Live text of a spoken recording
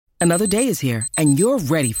Another day is here, and you're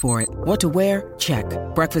ready for it. What to wear? Check.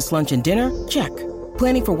 Breakfast, lunch, and dinner? Check.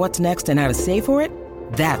 Planning for what's next and how to save for it?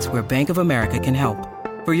 That's where Bank of America can help.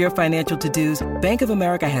 For your financial to-dos, Bank of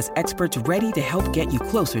America has experts ready to help get you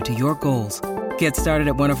closer to your goals. Get started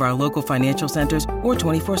at one of our local financial centers or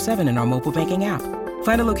 24/7 in our mobile banking app.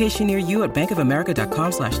 Find a location near you at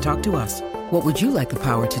bankofamerica.com/talktous. What would you like the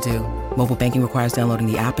power to do? Mobile banking requires downloading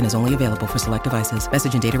the app and is only available for select devices.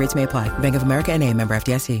 Message and data rates may apply. Bank of America N.A., member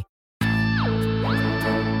FDIC.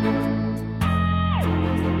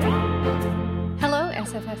 Hello,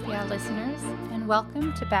 SFFBI listeners, and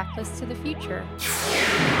welcome to Backlist to the Future,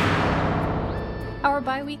 our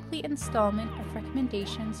bi-weekly installment of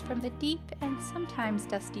recommendations from the deep and sometimes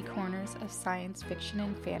dusty corners of science fiction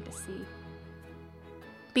and fantasy.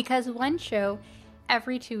 Because one show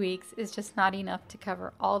every 2 weeks is just not enough to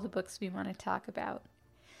cover all the books we want to talk about.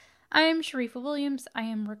 I am Sharifa Williams. I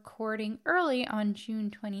am recording early on June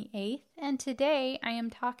 28th, and today I am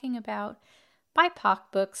talking about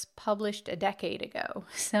BIPOC books published a decade ago.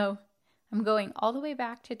 So I'm going all the way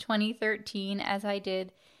back to 2013, as I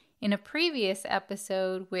did in a previous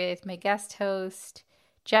episode with my guest host,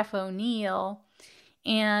 Jeff O'Neill.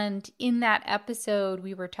 And in that episode,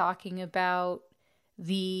 we were talking about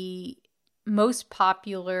the most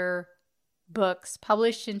popular books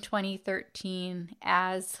published in 2013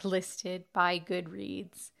 as listed by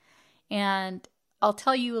Goodreads. And I'll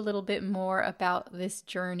tell you a little bit more about this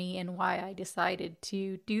journey and why I decided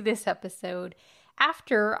to do this episode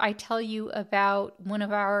after I tell you about one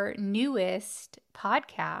of our newest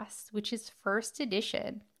podcasts, which is First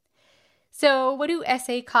Edition. So what do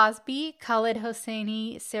S.A. Cosby, Khaled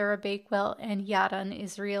Hosseini, Sarah Bakewell, and Yaron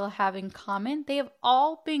Israel have in common? They have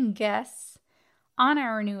all been guests on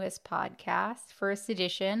our newest podcast, First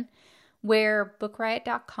Edition, where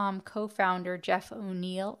BookRiot.com co-founder Jeff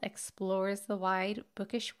O'Neill explores the wide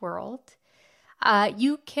bookish world.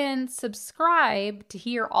 You can subscribe to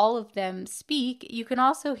hear all of them speak. You can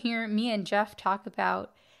also hear me and Jeff talk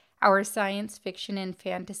about our science fiction and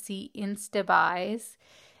fantasy Insta-buys.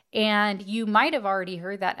 And you might have already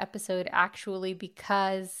heard that episode actually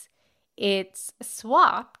because it's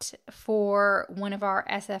swapped for one of our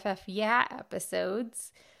SFF Yeah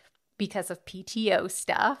episodes because of PTO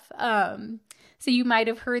stuff. So you might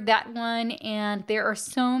have heard that one, and there are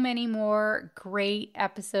so many more great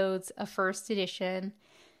episodes of First Edition.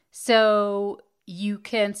 So you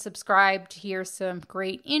can subscribe to hear some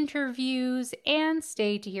great interviews and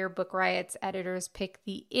stay to hear Book Riot's editors pick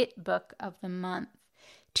the It Book of the Month.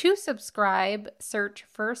 To subscribe, search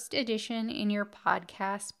First Edition in your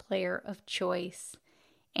podcast player of choice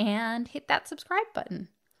and hit that subscribe button.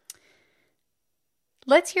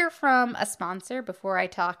 Let's hear from a sponsor before I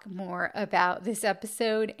talk more about this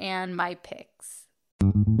episode and my picks.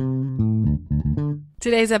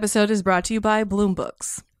 Today's episode is brought to you by Bloom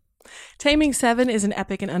Books. Taming 7 is an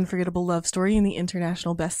epic and unforgettable love story in the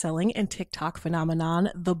international best-selling and TikTok phenomenon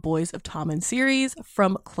The Boys of Tommen series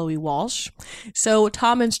from Chloe Walsh. So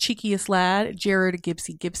Tommen's cheekiest lad, Jared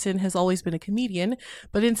Gibbsy Gibson, has always been a comedian,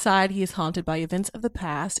 but inside he is haunted by events of the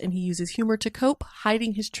past and he uses humor to cope,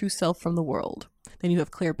 hiding his true self from the world. Then you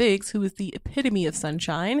have Claire Biggs, who is the epitome of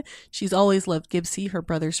sunshine. She's always loved Gibbsy, her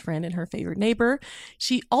brother's friend and her favorite neighbor.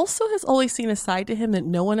 She also has always seen a side to him that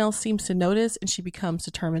no one else seems to notice, and she becomes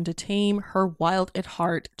determined to tame her wild at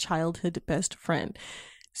heart childhood best friend.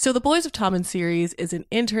 So The Boys of Tommen series is an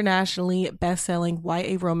internationally best-selling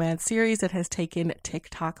YA romance series that has taken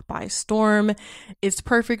TikTok by storm. It's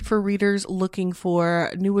perfect for readers looking for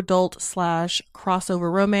new adult /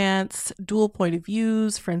 crossover romance, dual point of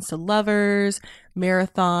views, friends to lovers,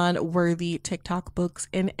 marathon-worthy TikTok books,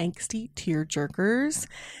 and angsty tearjerkers.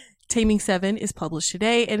 Taming 7 is published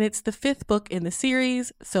today, and it's the 5th book in the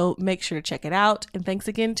series, so make sure to check it out. And thanks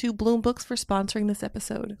again to Bloom Books for sponsoring this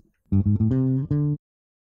episode.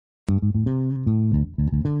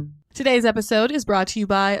 Today's episode is brought to you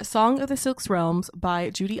by Song of the Silk's Realms by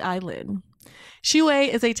Judy I. Lin. Shue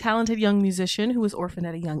is a talented young musician who was orphaned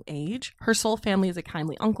at a young age. Her sole family is a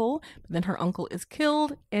kindly uncle, but then her uncle is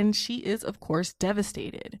killed, and she is, of course,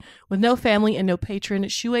 devastated. With no family and no patron,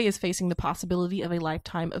 Shue is facing the possibility of a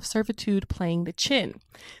lifetime of servitude playing the chin.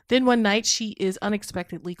 Then one night, she is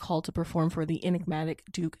unexpectedly called to perform for the enigmatic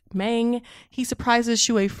Duke Mang. He surprises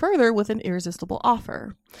Shue further with an irresistible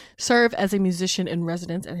offer. Serve as a musician in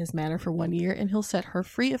residence at his manor for 1 year, and he'll set her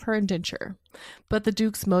free of her indenture. But the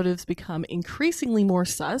Duke's motives become increasingly increasingly more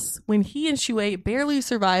sus when he and Shui barely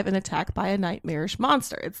survive an attack by a nightmarish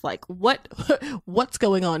monster. It's like, what's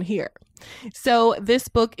going on here? So this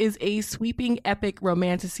book is a sweeping epic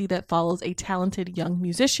romantasy that follows a talented young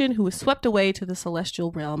musician who is swept away to the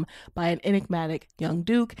celestial realm by an enigmatic young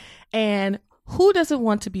duke. And who doesn't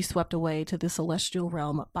want to be swept away to the celestial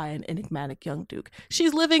realm by an enigmatic young duke?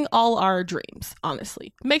 She's living all our dreams,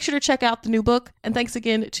 honestly. Make sure to check out the new book. And thanks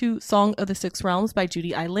again to Song of the Six Realms by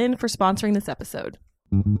Judy Eileen for sponsoring this episode.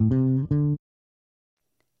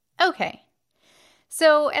 Okay.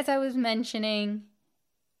 So as I was mentioning,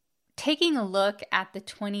 taking a look at the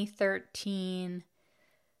 2013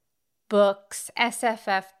 books,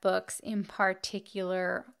 SFF books in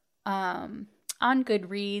particular, on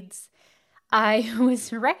Goodreads, I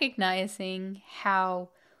was recognizing how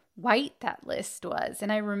white that list was.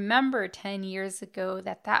 And I remember 10 years ago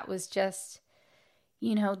that was just,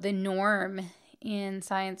 the norm in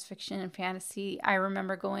science fiction and fantasy. I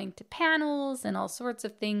remember going to panels and all sorts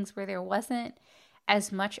of things where there wasn't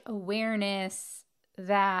as much awareness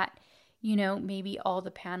that, maybe all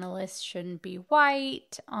the panelists shouldn't be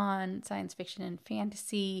white on science fiction and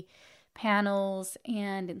fantasy panels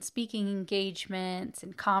and in speaking engagements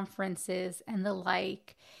and conferences and the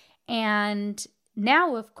like. And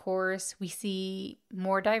now, of course, we see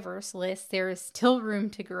more diverse lists. There is still room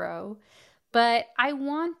to grow. But I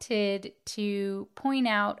wanted to point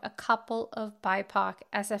out a couple of BIPOC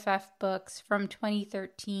SFF books from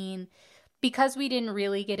 2013 because we didn't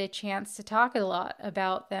really get a chance to talk a lot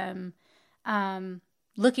about them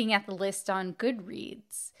looking at the list on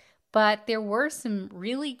Goodreads. But there were some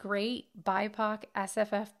really great BIPOC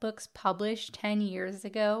SFF books published 10 years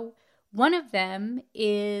ago. One of them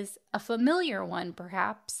is a familiar one,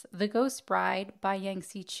 perhaps, The Ghost Bride by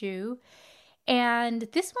Yangsze Chu. And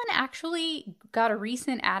this one actually got a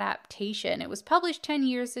recent adaptation. It was published 10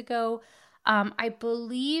 years ago. I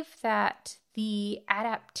believe that the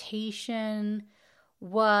adaptation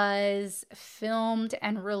was filmed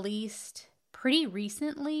and released pretty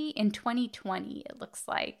recently in 2020, it looks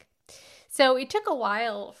like. So it took a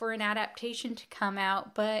while for an adaptation to come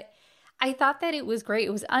out, but I thought that it was great.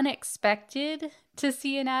 It was unexpected to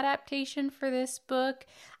see an adaptation for this book.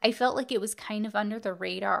 I felt like it was kind of under the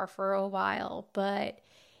radar for a while, but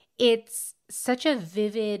it's such a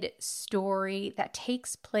vivid story that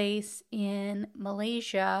takes place in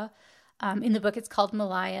Malaysia. In the book, it's called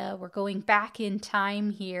Malaya. We're going back in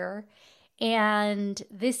time here. And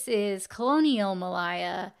this is colonial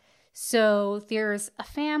Malaya. So there's a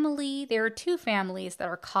family, there are two families that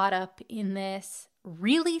are caught up in this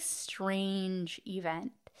really strange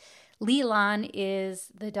event. Leland is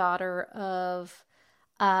the daughter of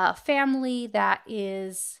a family that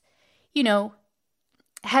is,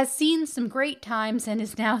 has seen some great times and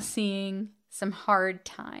is now seeing some hard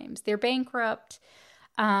times. They're bankrupt.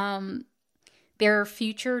 Their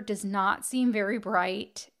future does not seem very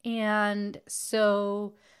bright. And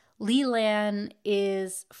so Leland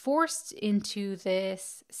is forced into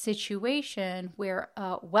this situation where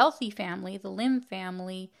a wealthy family, the Lim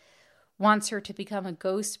family, wants her to become a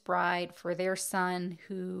ghost bride for their son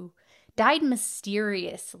who died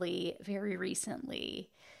mysteriously very recently.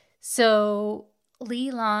 So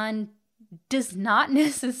Leland does not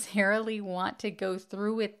necessarily want to go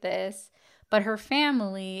through with this, but her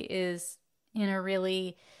family is in a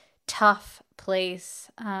really tough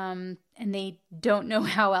place, and they don't know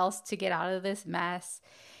how else to get out of this mess.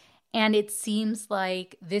 And it seems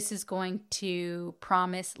like this is going to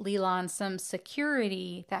promise Leland some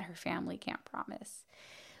security that her family can't promise.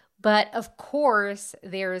 But of course,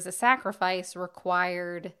 there is a sacrifice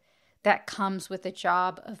required that comes with the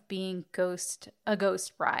job of being a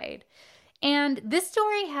ghost bride. And this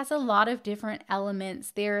story has a lot of different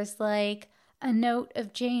elements. There's like a note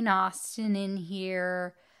of Jane Austen in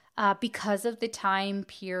here, because of the time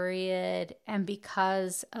period and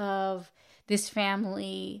because of this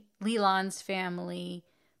family, Leland's family,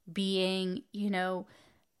 being,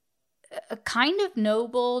 a kind of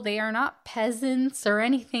noble. They are not peasants or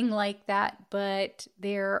anything like that, but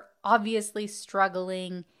they're obviously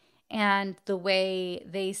struggling. And the way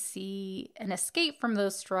they see an escape from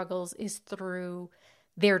those struggles is through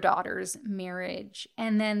their daughter's marriage.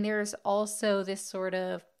 And then there's also this sort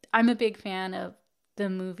of, I'm a big fan of the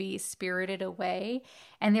movie Spirited Away,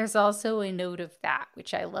 and there's also a note of that,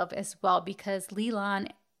 which I love as well, because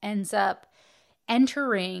Leland ends up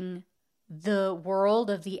entering the world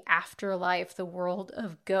of the afterlife, the world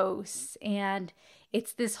of ghosts, and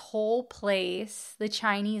it's this whole place, the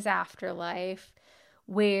Chinese afterlife,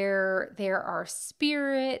 where there are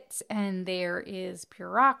spirits and there is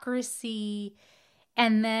bureaucracy,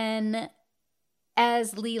 and then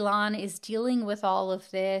as Leland is dealing with all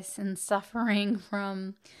of this and suffering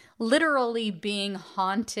from literally being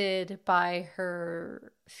haunted by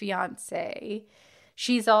her fiance,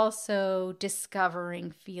 she's also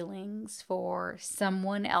discovering feelings for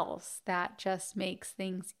someone else that just makes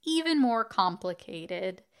things even more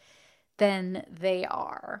complicated than they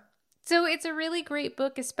are. So it's a really great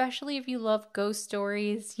book, especially if you love ghost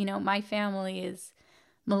stories. You know, my family is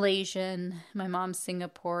Malaysian, my mom's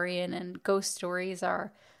Singaporean, and ghost stories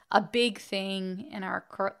are a big thing in our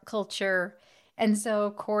culture. And so,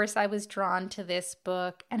 of course, I was drawn to this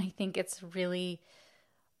book, and I think it's really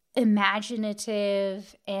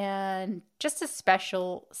imaginative and just a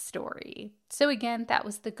special story. So again, that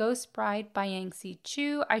was The Ghost Bride by Yangsze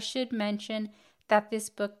Chu. I should mention that this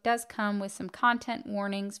book does come with some content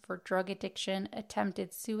warnings for drug addiction,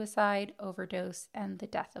 attempted suicide, overdose, and the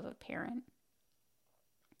death of a parent.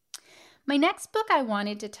 My next book I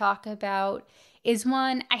wanted to talk about is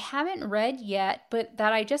one I haven't read yet, but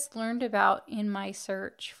that I just learned about in my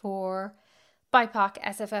search for BIPOC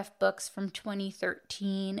SFF books from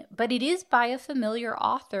 2013, but it is by a familiar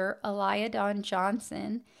author, Eliadon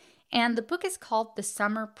Johnson, and the book is called The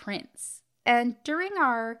Summer Prince. And during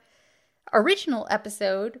our original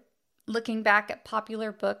episode, looking back at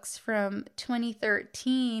popular books from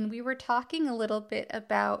 2013, we were talking a little bit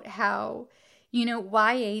about how, you know,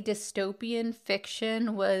 YA dystopian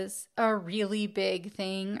fiction was a really big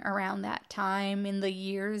thing around that time in the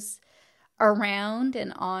years around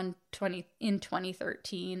and on in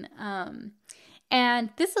 2013. And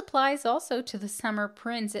this applies also to The Summer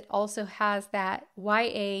Prince. It also has that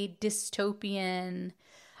YA dystopian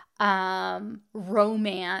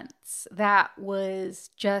romance that was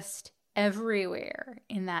just everywhere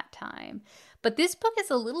in that time. But this book is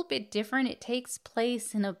a little bit different. It takes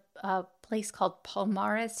place in a place called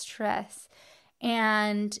Palmares Tres,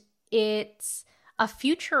 and it's a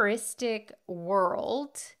futuristic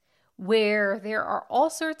world where there are all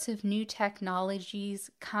sorts of new technologies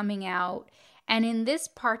coming out. And in this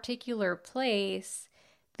particular place,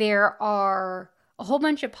 there are a whole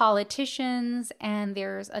bunch of politicians, and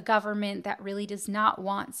there's a government that really does not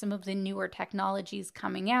want some of the newer technologies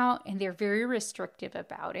coming out, and they're very restrictive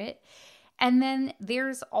about it. And then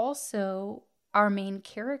there's also our main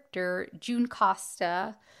character, June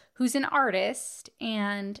Costa, who's an artist,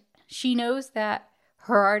 and she knows that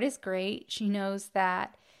her art is great. She knows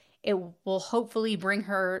that it will hopefully bring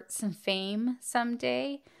her some fame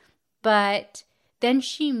someday. But then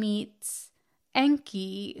she meets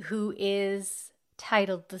Enki, who is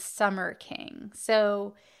titled the Summer King.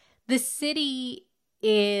 So the city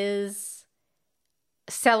is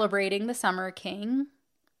celebrating the Summer King,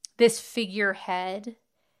 this figurehead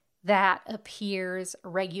that appears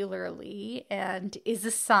regularly and is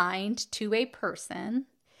assigned to a person.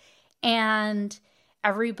 And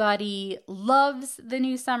everybody loves the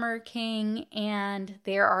new Summer King, and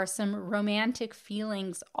there are some romantic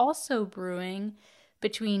feelings also brewing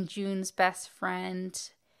between June's best friend,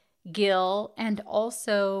 Gil, and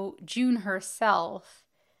also June herself,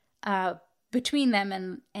 between them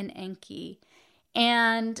and Enki.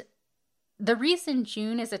 And the reason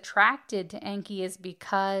June is attracted to Enki is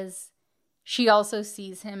because she also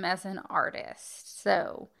sees him as an artist.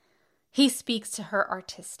 So he speaks to her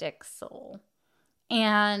artistic soul.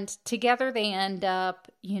 And together they end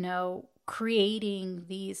up, you know, creating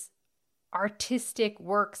these artistic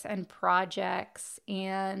works and projects.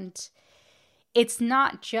 And it's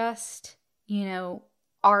not just, you know,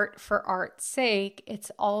 art for art's sake.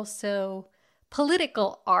 It's also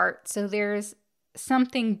political art. So there's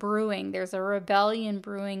something brewing. There's a rebellion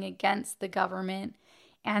brewing against the government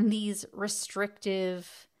and these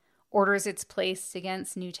restrictive orders it's placed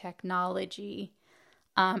against new technology.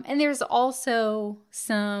 And there's also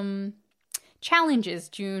some challenges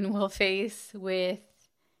June will face with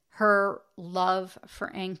her love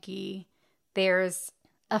for Enki. There's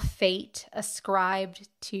a fate ascribed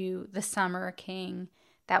to the Summer King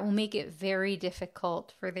that will make it very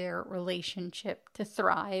difficult for their relationship to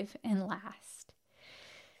thrive and last.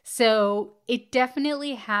 So it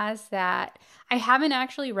definitely has that. I haven't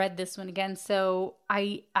actually read this one again, so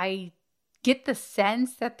I get the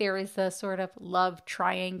sense that there is a sort of love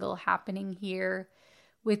triangle happening here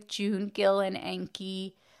with June, Gil, and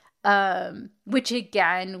Enki, which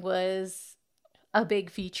again was a big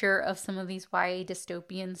feature of some of these YA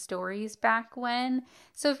dystopian stories back when.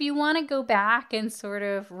 So if you want to go back and sort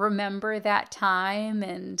of remember that time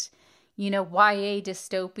and, you know, YA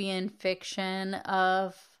dystopian fiction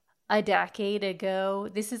of a decade ago,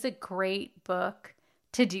 this is a great book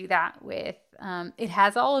to do that with. It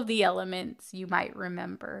has all of the elements you might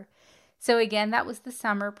remember. So again, that was The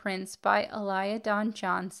Summer Prince by Elia Dawn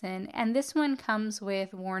Johnson, and this one comes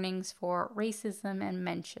with warnings for racism and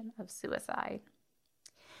mention of suicide.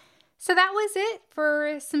 So that was it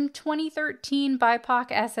for some 2013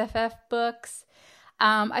 BIPOC SFF books.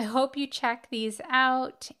 I hope you check these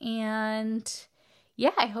out, and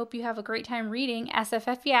yeah, I hope you have a great time reading.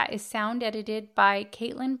 SFF Yeah is sound edited by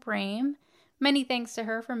Caitlin Brame. Many thanks to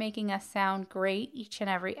her for making us sound great each and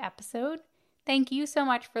every episode. Thank you so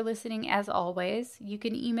much for listening as always. You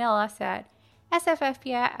can email us at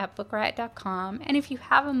sffyeah@bookriot.com, and if you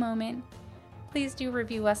have a moment, please do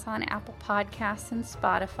review us on Apple Podcasts and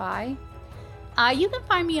Spotify. You can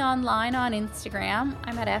find me online on Instagram.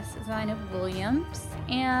 I'm at @SZinabWilliams,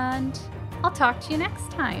 and I'll talk to you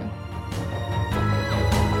next time.